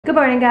Good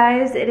morning,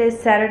 guys. It is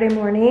Saturday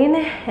morning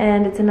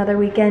and it's another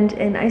weekend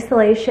in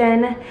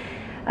isolation.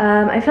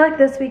 I feel like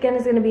this weekend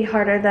is going to be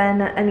harder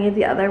than any of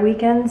the other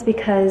weekends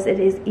because it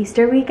is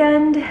Easter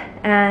weekend,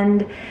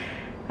 and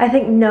I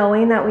think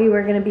knowing that we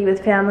were going to be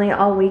with family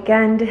all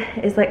weekend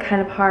is like kind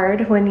of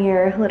hard when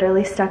you're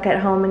literally stuck at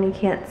home and you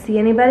can't see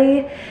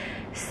anybody.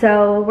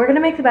 So we're going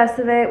to make the best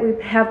of it. We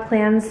have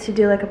plans to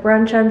do like a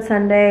brunch on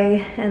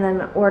Sunday and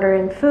then order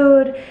in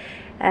food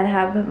and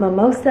have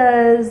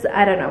mimosas.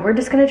 I don't know, we're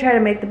just gonna try to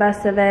make the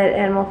best of it,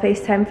 and we'll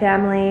FaceTime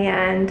family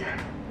and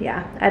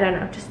yeah, I don't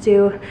know, just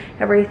do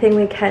everything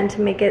we can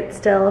to make it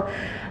still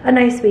a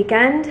nice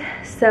weekend.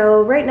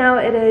 So right now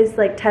it is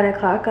like 10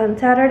 o'clock on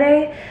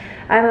Saturday.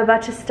 I'm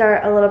about to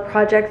start a little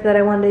project that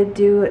I wanted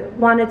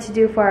to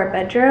do for our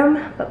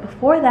bedroom, but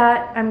before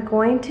that I'm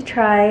going to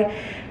try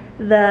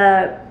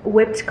the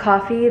whipped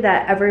coffee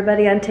that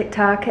everybody on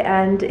TikTok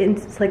and in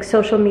like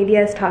social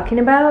media is talking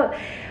about.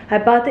 I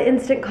bought the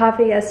instant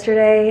coffee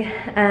yesterday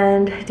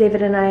and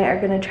David and I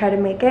are gonna try to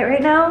make it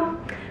right now.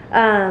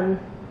 I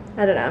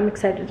don't know, I'm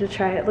excited to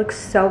try it. It looks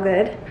so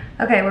good.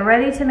 Okay, we're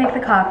ready to make the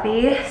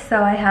coffee.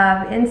 So I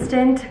have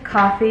instant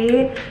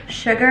coffee,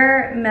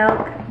 sugar,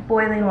 milk,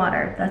 boiling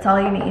water. That's all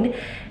you need.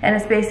 And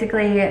it's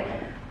basically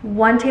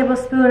 1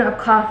 tablespoon of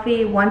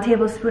coffee, 1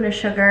 tablespoon of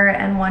sugar,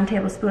 and 1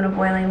 tablespoon of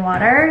boiling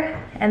water.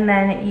 And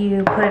then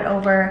you put it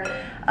over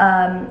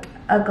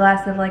a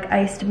glass of like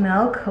iced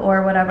milk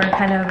or whatever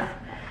kind of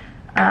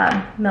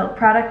milk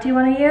product you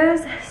want to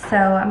use. So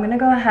I'm gonna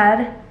go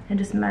ahead and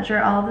just measure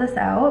all of this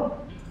out.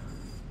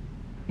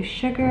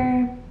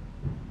 Sugar,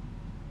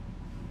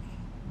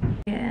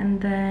 and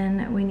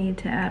then we need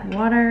to add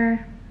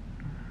water.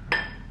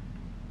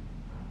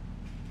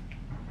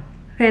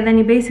 Okay, then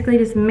you basically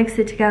just mix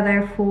it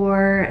together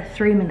for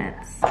 3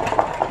 minutes.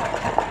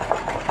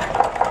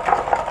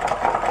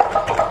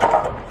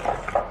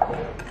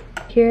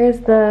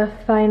 Here's the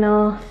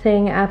final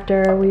thing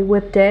after we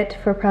whipped it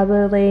for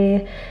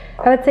probably,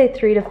 I would say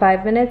 3 to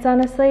 5 minutes,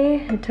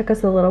 honestly. It took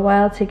us a little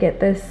while to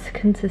get this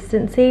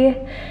consistency.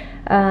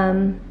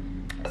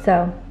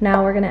 So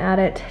now we're gonna add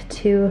it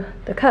to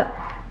the cup.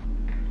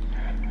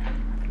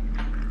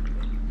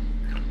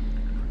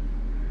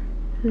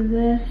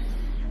 This.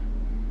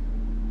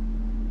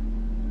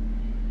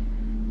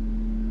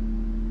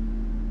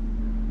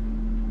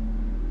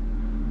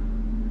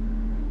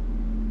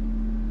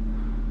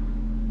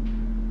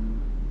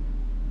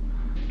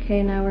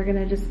 Okay, now we're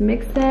gonna just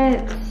mix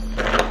it.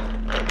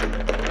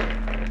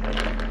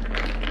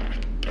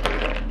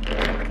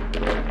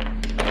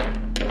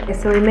 Okay,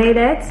 so we made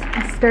it.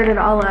 I stirred it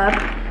all up.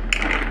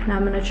 Now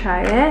I'm gonna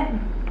try it.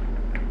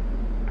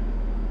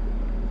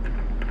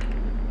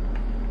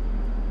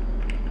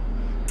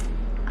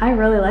 I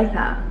really like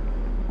that.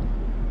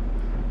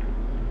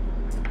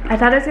 I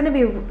thought it was gonna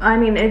be, I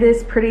mean, it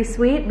is pretty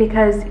sweet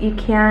because you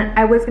can't,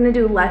 I was gonna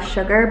do less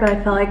sugar, but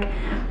I feel like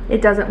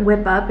it doesn't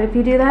whip up if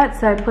you do that,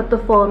 so I put the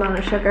full amount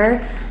of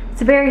sugar.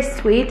 It's very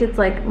sweet. It's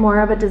like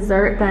more of a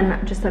dessert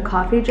than just a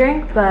coffee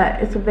drink,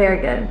 but it's very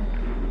good.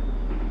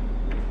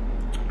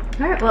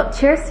 All right, well,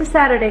 cheers to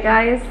Saturday,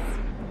 guys.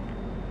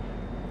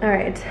 All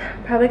right,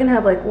 probably gonna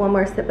have like one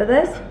more sip of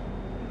this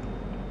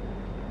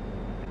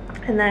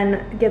and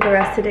then give the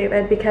rest to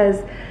David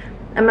because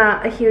I'm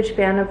not a huge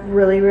fan of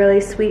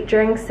really sweet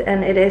drinks,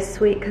 and it is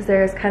sweet because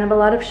there's kind of a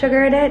lot of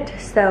sugar in it.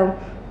 So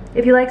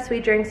if you like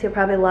sweet drinks, you'll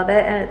probably love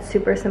it, and it's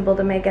super simple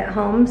to make at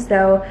home.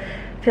 So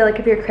I feel like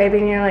if you're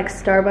craving your like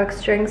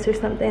Starbucks drinks or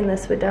something,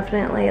 this would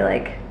definitely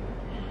like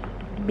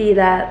be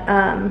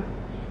that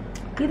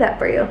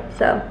for you.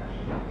 So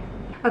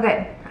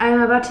okay,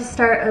 I'm about to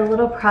start a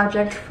little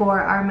project for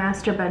our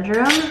master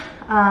bedroom.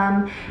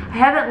 I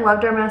haven't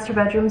loved our master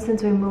bedroom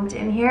since we moved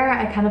in here.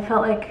 I kind of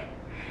felt like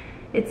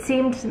it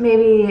seemed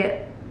maybe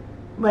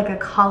like a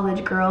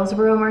college girls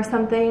room or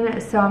something,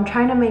 so I'm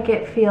trying to make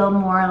it feel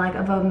more like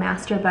of a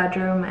master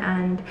bedroom,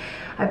 and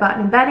I bought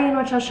new bedding,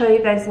 which I'll show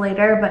you guys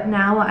later. But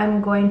now I'm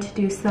going to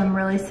do some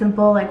really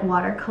simple like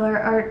watercolor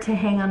art to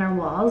hang on our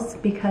walls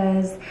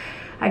because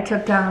I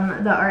took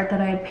down the art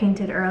that I had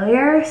painted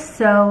earlier.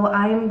 So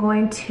I'm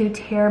going to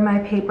tear my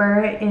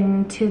paper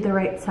into the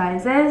right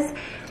sizes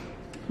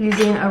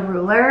using a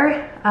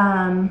ruler.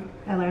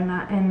 I learned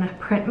that in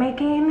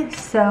printmaking.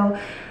 So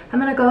I'm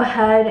gonna go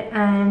ahead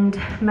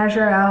and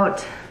measure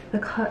out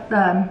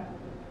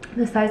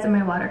the size of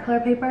my watercolor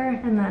paper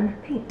and then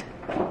paint.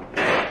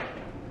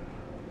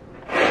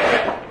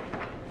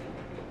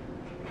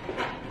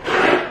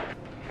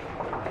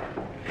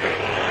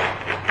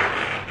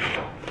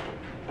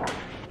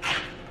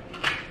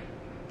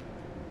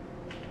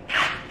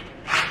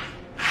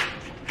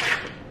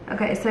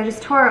 Okay, so I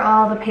just tore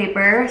all the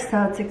paper,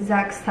 so it's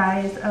exact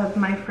size of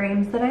my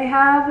frames that I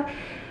have.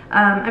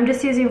 I'm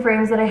just using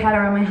frames that I had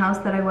around my house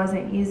that I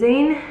wasn't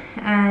using,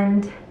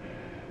 and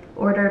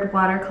ordered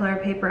watercolor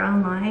paper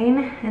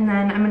online. And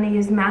then I'm gonna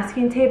use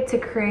masking tape to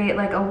create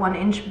like a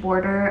 1-inch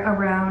border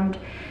around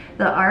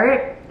the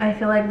art. I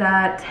feel like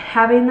that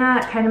having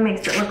that kind of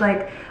makes it look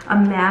like a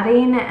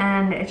matting,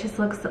 and it just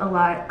looks a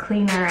lot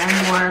cleaner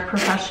and more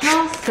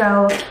professional.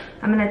 So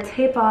I'm gonna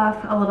tape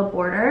off a little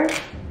border.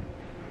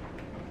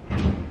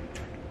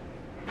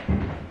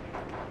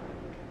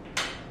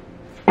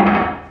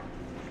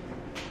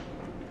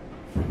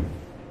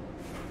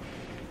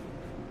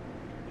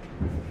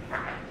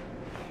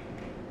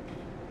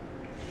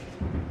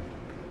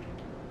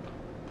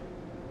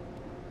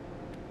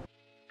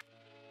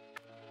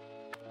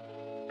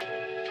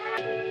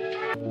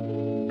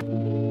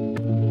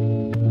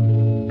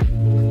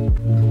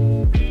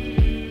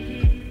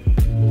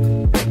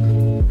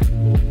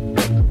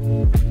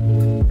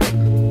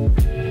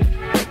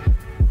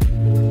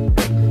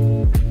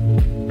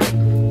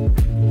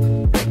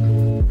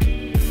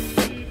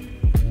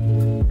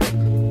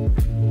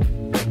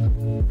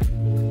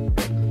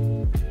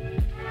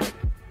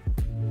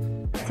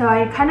 So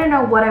I kind of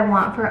know what I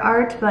want for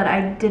art, but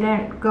I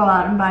didn't go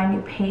out and buy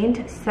new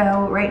paint.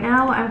 So right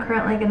now I'm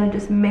currently gonna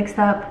just mix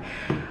up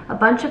a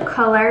bunch of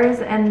colors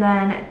and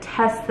then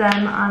test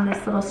them on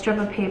this little strip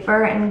of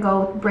paper and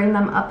go bring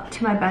them up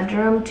to my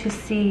bedroom to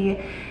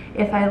see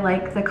if I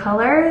like the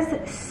colors.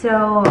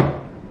 So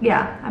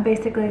yeah, I'm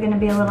basically gonna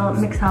be a little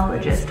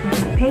mixologist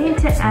with my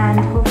paint, and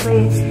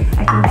hopefully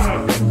I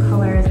can get some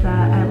colors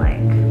that I like.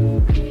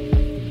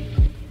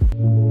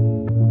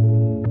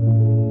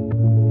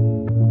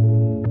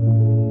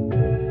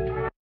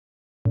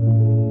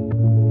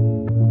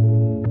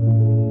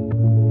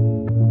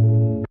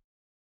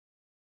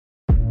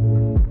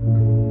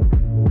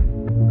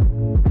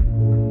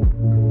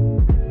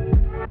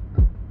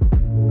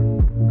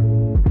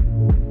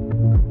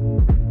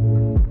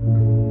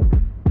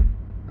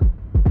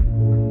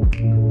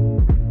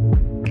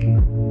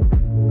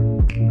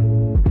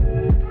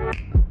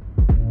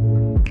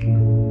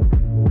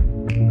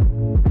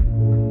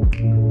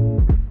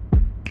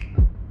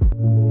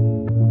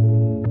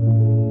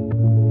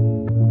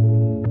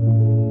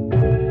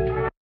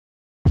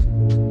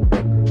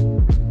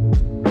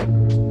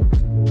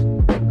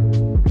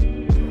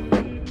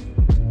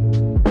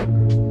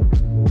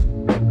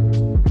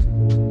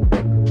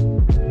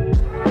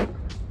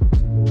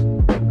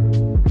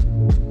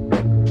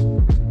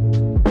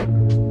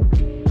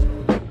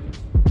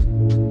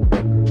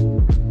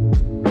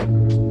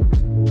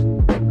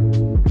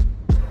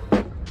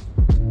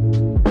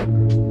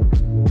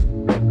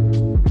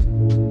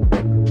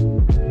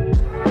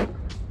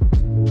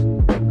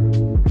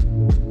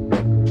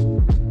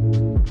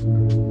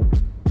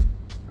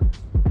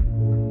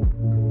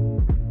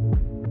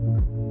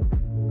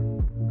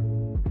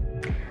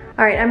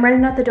 All right, I'm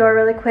running out the door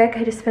really quick.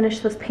 I just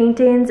finished those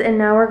paintings, and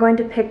now we're going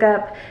to pick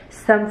up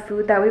some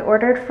food that we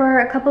ordered for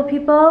a couple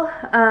people.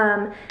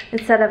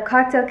 Instead of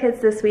cocktail kits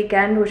this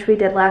weekend, which we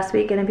did last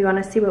week, and if you want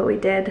to see what we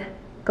did,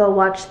 go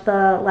watch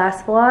the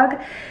last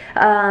vlog.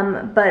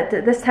 But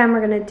this time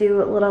we're gonna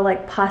do a little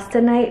like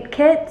pasta night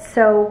kit.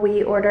 So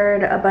we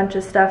ordered a bunch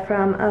of stuff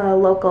from a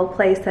local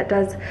place that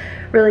does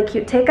really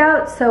cute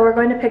takeout. So we're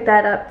going to pick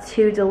that up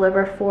to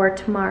deliver for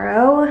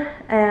tomorrow,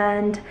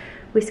 and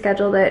we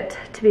scheduled it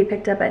to be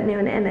picked up at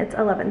noon, and it's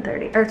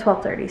 11:30 or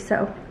 12:30,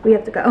 so we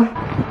have to go.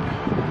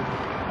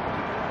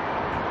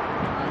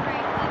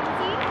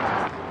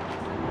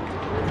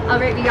 All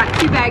right, we got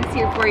 2 bags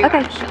here for you, okay.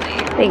 Actually.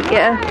 Thank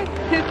you.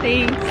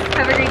 Thanks.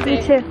 Have a great day.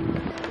 You too.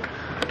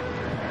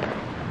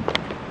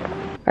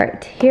 All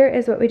right, here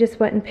is what we just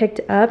went and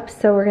picked up.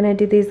 So we're gonna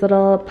do these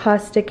little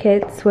pasta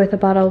kits with a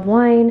bottle of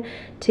wine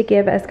to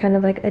give as kind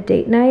of like a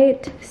date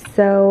night.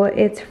 So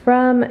it's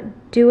from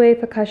Due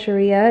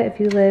Focacceria. If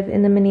you live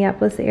in the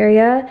Minneapolis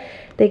area,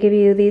 they give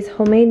you these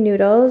homemade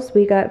noodles.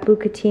 We got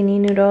bucatini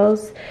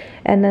noodles,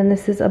 and then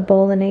this is a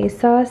bolognese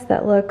sauce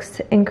that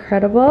looks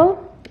incredible.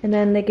 And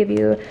then they give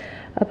you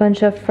a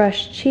bunch of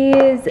fresh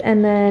cheese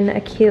and then a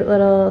cute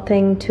little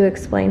thing to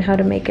explain how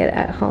to make it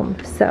at home.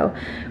 So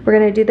we're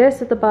gonna do this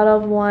with a bottle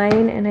of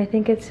wine, and I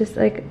think it's just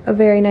like a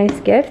very nice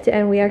gift,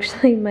 and we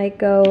actually might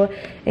go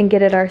and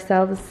get it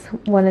ourselves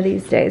one of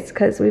these days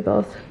because we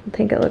both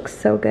think it looks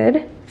so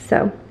good.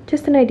 So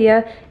just an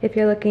idea if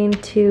you're looking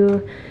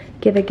to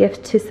give a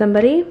gift to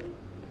somebody.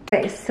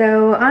 Okay,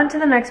 so on to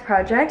the next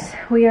project.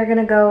 We are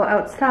gonna go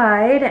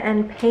outside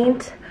and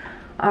paint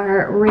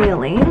our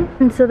railing.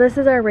 And so this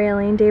is our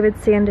railing. David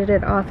sanded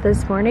it off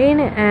this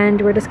morning,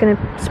 and we're just gonna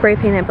spray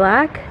paint it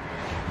black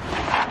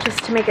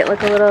just to make it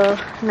look a little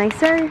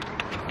nicer.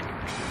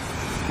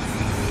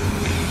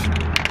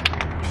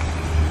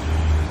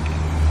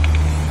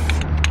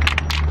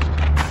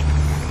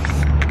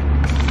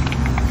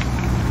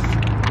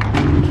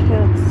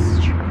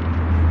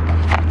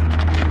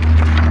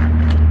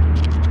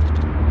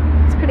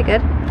 It's pretty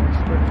good.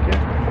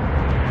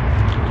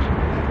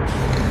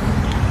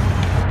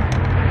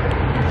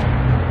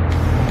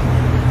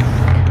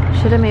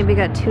 Should have maybe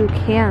got 2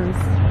 cans.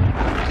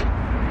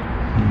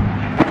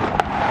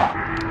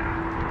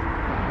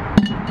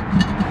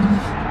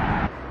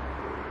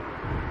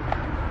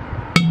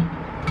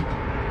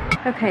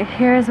 Okay,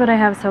 here's what I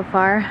have so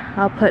far.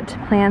 I'll put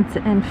plants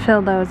and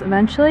fill those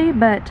eventually,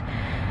 but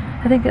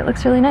I think it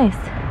looks really nice.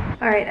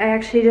 All right, I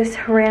actually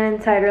just ran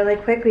inside really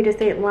quick. We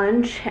just ate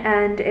lunch,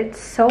 and it's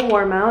so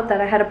warm out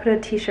that I had to put a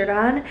t-shirt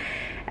on.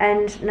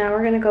 And now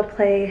we're gonna go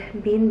play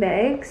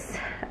beanbags.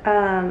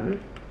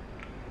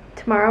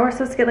 Tomorrow we're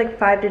supposed to get like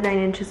 5 to 9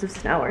 inches of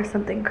snow or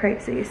something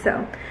crazy.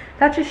 So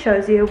that just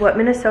shows you what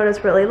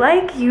Minnesota's really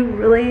like. You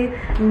really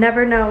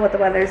never know what the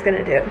weather is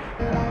gonna do.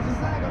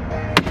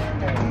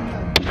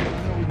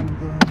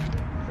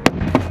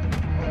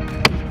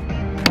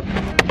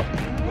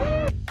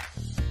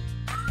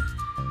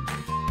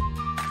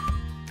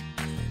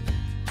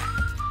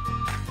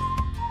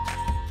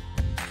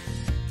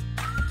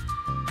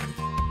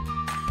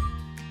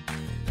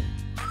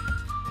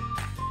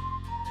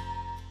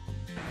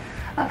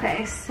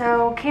 Okay,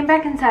 so came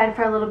back inside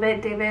for a little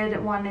bit.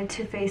 David wanted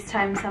to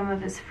FaceTime some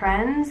of his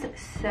friends,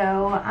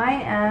 so I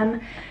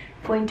am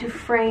going to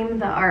frame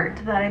the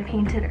art that I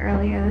painted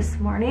earlier this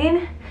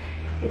morning.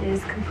 It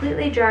is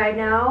completely dry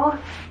now,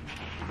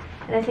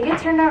 and I think it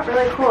turned out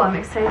really cool. I'm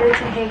excited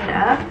to hang it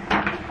up.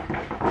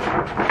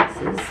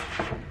 This is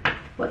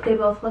what they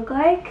both look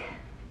like.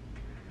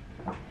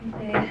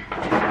 They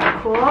turned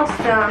out cool,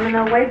 so I'm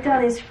gonna wipe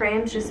down these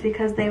frames just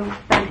because they've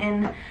been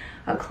in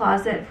a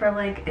closet for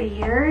like a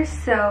year,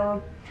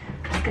 so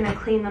I'm just gonna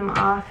clean them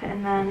off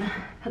and then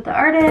put the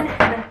art in.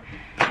 And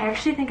I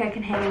actually think I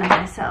can hang them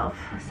myself,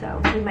 so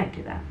we might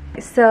do that.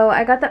 So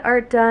I got the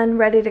art done,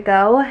 ready to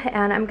go,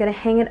 and I'm gonna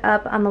hang it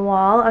up on the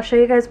wall. I'll show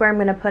you guys where I'm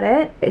gonna put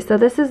it. Okay, so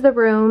this is the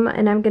room,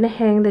 and I'm gonna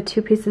hang the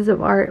 2 pieces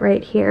of art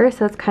right here,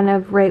 so it's kind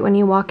of right when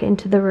you walk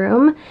into the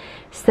room.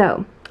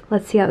 So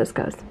let's see how this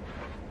goes.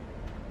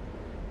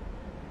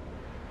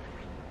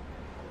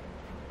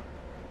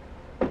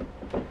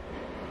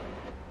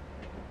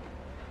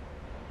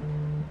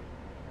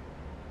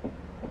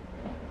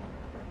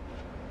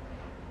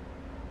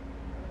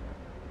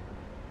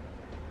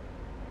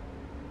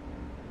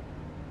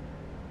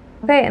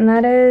 Okay, and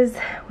that is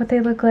what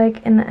they look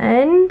like in the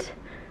end.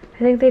 I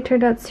think they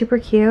turned out super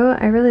cute.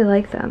 I really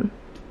like them.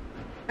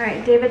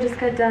 Alright, David just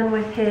got done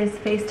with his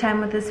FaceTime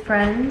with his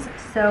friends,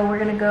 so we're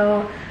gonna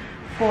go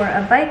for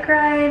a bike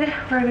ride.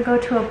 We're gonna go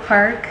to a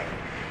park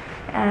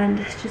and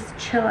just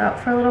chill out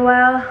for a little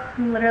while.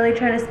 I'm literally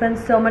trying to spend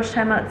so much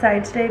time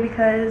outside today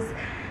because,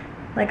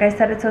 like I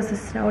said, it's supposed to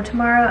snow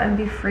tomorrow and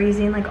be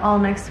freezing like all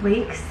next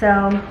week,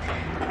 so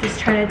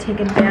just trying to take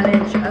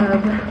advantage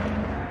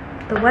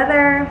of the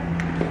weather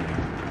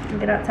and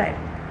get outside.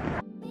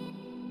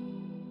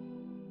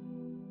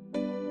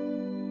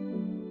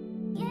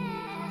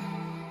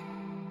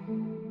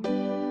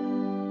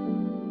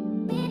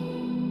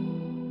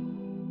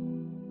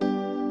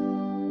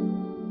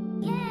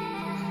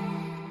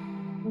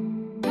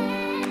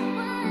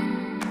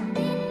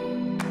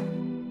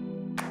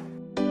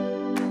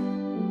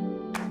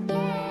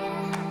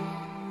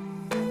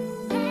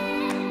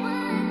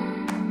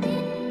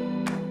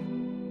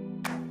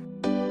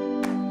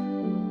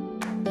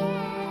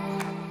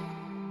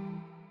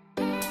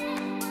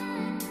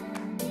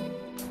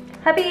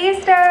 Happy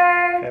Easter!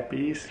 Happy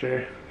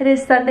Easter. It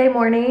is Sunday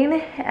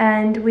morning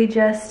and we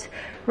just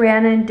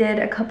ran and did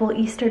a couple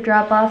Easter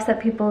drop-offs at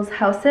people's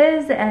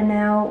houses, and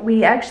now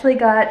we actually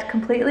got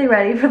completely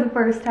ready for the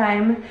first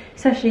time,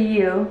 especially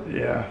you.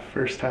 Yeah,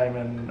 first time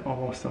in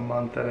almost a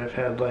month that I've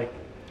had like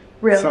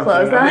real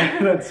clothes on.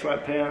 And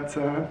sweatpants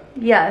on.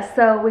 Yeah,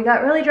 so we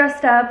got really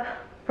dressed up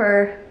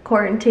for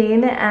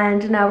quarantine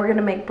and now we're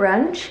gonna make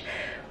brunch.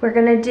 We're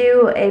gonna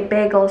do a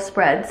bagel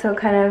spread, so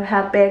kind of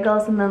have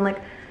bagels and then like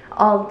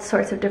all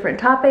sorts of different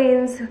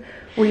toppings.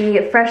 We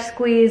fresh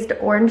squeezed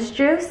orange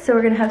juice, so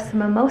we're gonna have some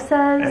mimosas.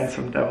 And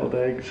some deviled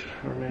eggs.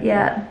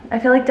 Yeah, I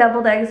feel like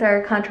deviled eggs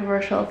are a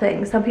controversial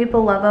thing. Some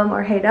people love them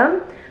or hate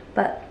them,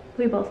 but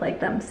we both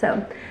like them.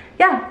 So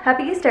yeah,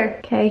 happy Easter.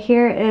 Okay,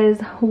 here is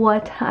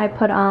what I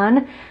put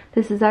on.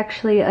 This is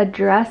actually a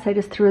dress. I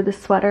just threw the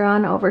sweater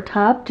on over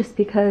top just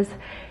because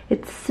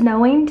it's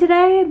snowing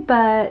today,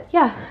 but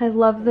yeah, I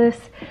love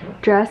this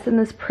dress and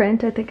this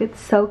print. I think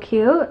it's so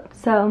cute.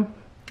 So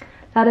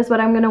that is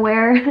what I'm gonna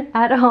wear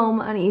at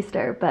home on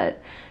Easter,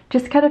 but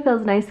just kind of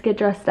feels nice to get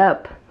dressed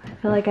up. I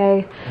feel like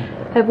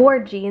I've wore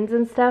jeans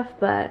and stuff,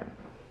 but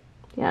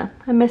yeah,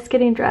 I miss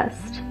getting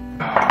dressed.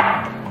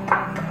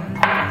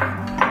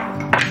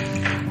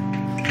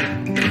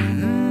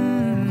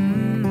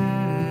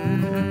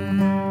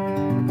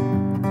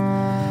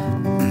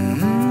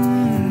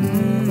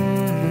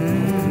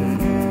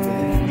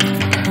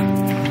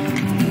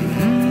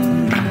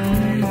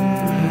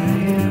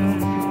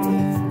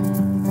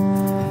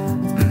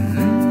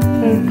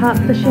 Pop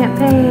the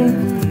champagne.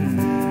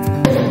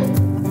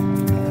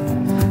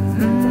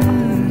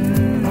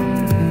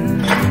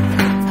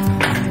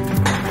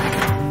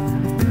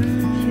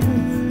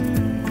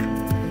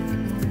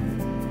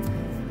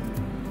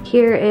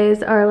 Here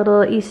is our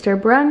little Easter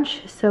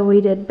brunch. So we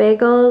did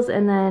bagels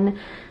and then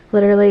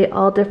literally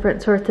all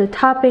different sorts of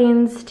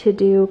toppings to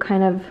do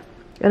kind of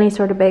any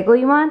sort of bagel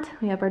you want.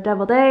 We have our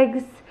deviled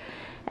eggs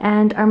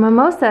and our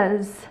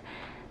mimosas.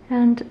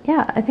 And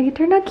yeah, I think it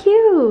turned out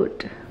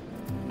cute.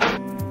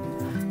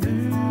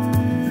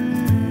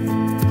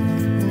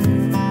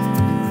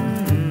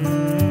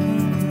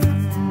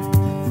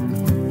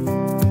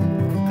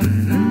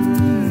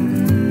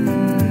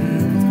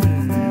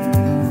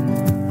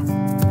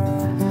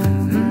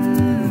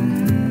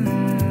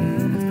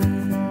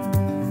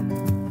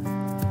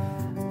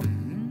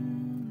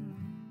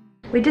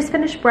 We just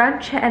finished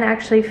brunch and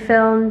actually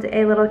filmed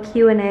a little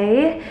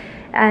Q&A,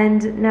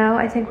 and now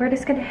I think we're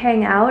just gonna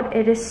hang out.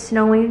 It is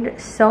snowing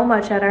so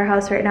much at our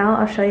house right now.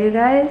 I'll show you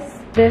guys.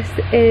 This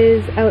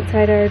is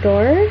outside our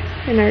door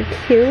in our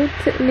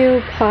cute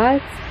new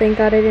pots. Thank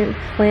God I didn't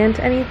plant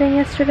anything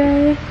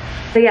yesterday.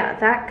 But yeah,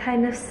 that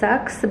kind of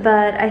sucks,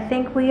 but I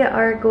think we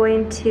are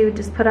going to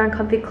just put on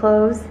comfy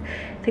clothes.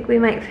 I think we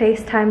might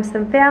FaceTime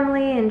some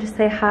family and just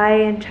say hi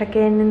and check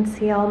in and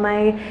see all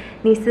my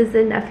nieces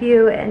and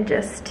nephew and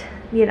just,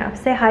 you know,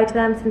 say hi to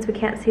them since we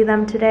can't see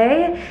them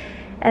today.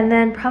 And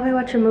then probably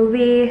watch a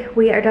movie.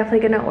 We are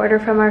definitely gonna order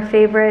from our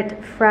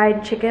favorite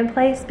fried chicken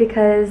place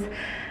because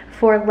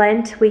for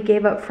Lent we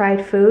gave up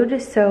fried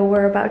food. So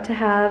we're about to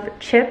have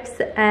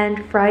chips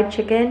and fried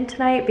chicken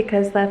tonight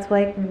because that's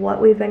like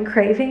what we've been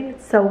craving.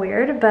 It's so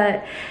weird,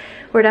 but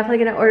we're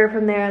definitely gonna order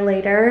from there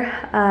later.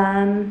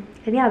 And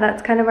yeah,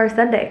 that's kind of our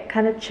Sunday.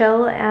 Kind of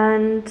chill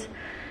and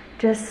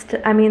just,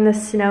 I mean, the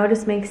snow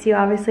just makes you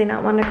obviously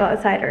not want to go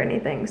outside or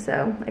anything,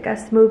 so I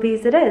guess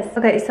movies it is.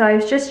 Okay, so I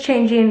was just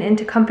changing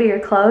into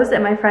comfier clothes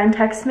and my friend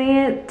texted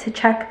me to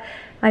check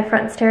my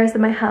front stairs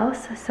of my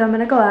house, so I'm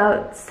gonna go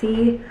out,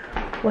 see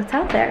what's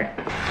out there.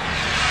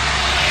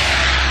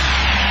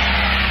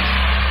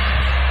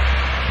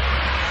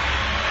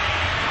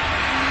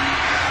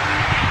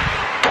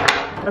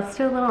 Let's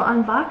do a little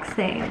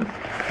unboxing.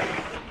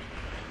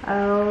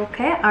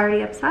 Okay,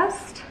 already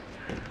obsessed.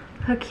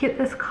 How cute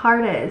this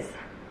card is.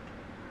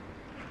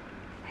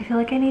 I feel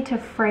like I need to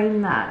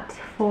frame that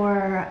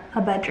for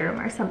a bedroom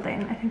or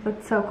something. I think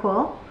that's so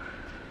cool.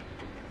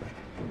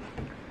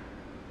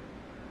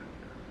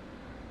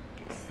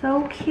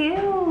 So cute.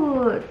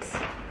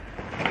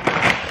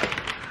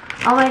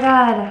 Oh my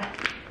God.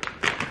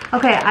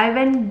 Okay, I've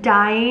been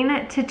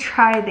dying to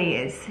try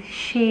these.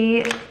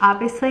 She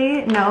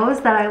obviously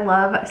knows that I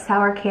love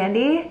sour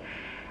candy,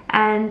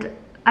 and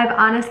I've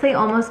honestly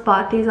almost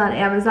bought these on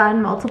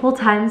Amazon multiple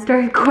times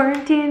during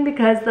quarantine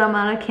because the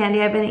amount of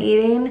candy I've been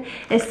eating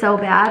is so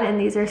bad, and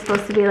these are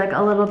supposed to be like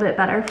a little bit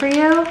better for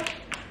you.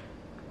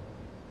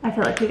 I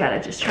feel like we gotta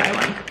just try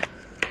one.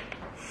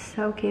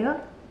 So cute.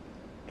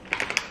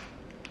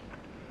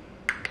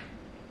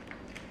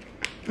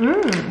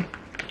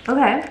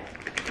 Okay.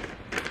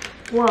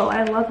 Whoa,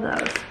 I love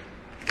those.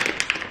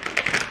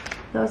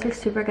 Those are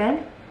super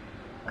good.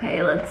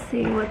 Okay, let's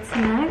see what's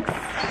next.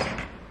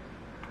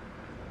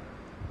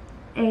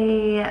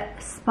 A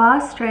spa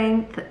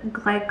strength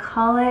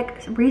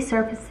glycolic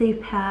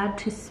resurfacing pad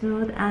to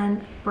smooth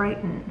and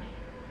brighten.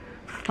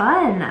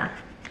 Fun.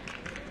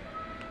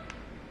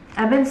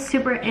 I've been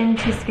super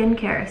into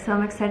skincare, so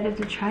I'm excited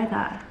to try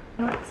that.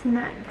 What's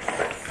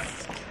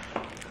next?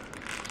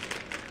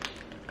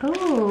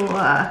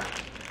 Oh,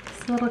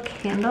 this little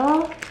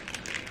candle.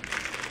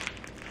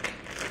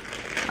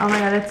 Oh my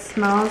God, it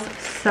smells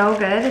so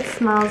good. It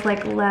smells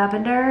like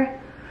lavender.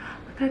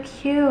 Look how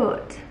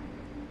cute.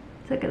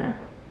 Is it gonna?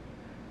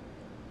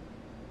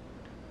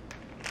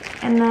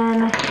 And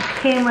then it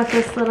came with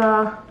this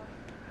little,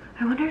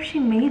 I wonder if she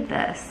made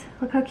this.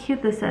 Look how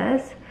cute this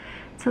is.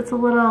 So it's a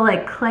little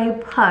like clay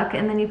puck,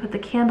 and then you put the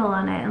candle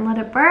on it and let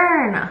it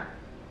burn.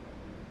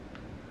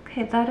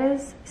 Okay, that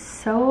is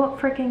so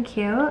freaking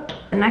cute.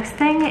 The next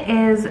thing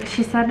is,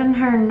 she said in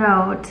her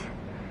note,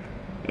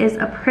 is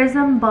a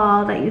prism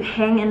ball that you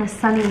hang in a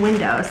sunny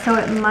window. So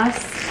it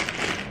must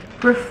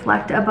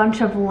reflect a bunch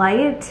of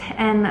light,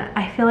 and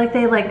I feel like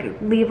they like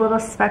leave little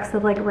specks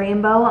of like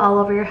rainbow all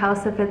over your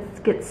house if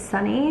it gets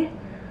sunny.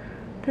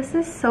 This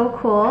is so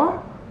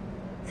cool.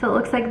 So it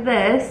looks like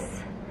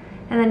this,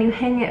 and then you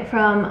hang it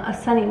from a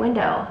sunny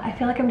window. I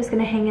feel like I'm just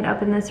gonna hang it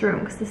up in this room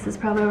because this is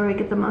probably where we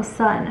get the most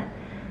sun.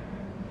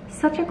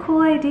 Such a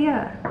cool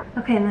idea.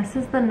 Okay, and this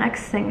is the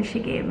next thing she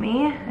gave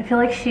me. I feel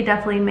like she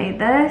definitely made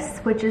this,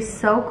 which is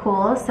so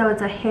cool. So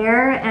it's a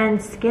hair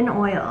and skin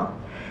oil.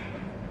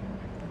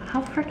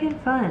 How freaking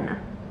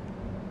fun.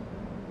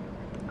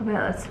 Oh my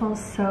God, that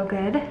smells so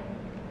good. Okay,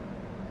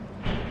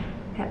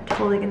 I'm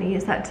totally gonna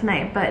use that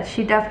tonight, but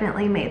she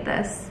definitely made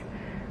this.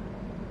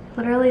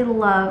 Literally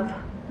love.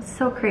 It's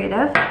so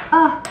creative.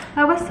 Oh,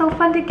 that was so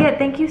fun to get.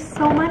 Thank you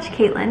so much,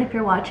 Caitlin, if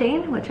you're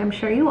watching, which I'm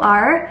sure you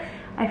are.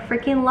 I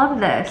freaking love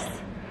this.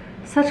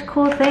 Such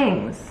cool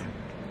things.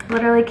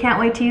 Literally can't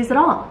wait to use it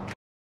all.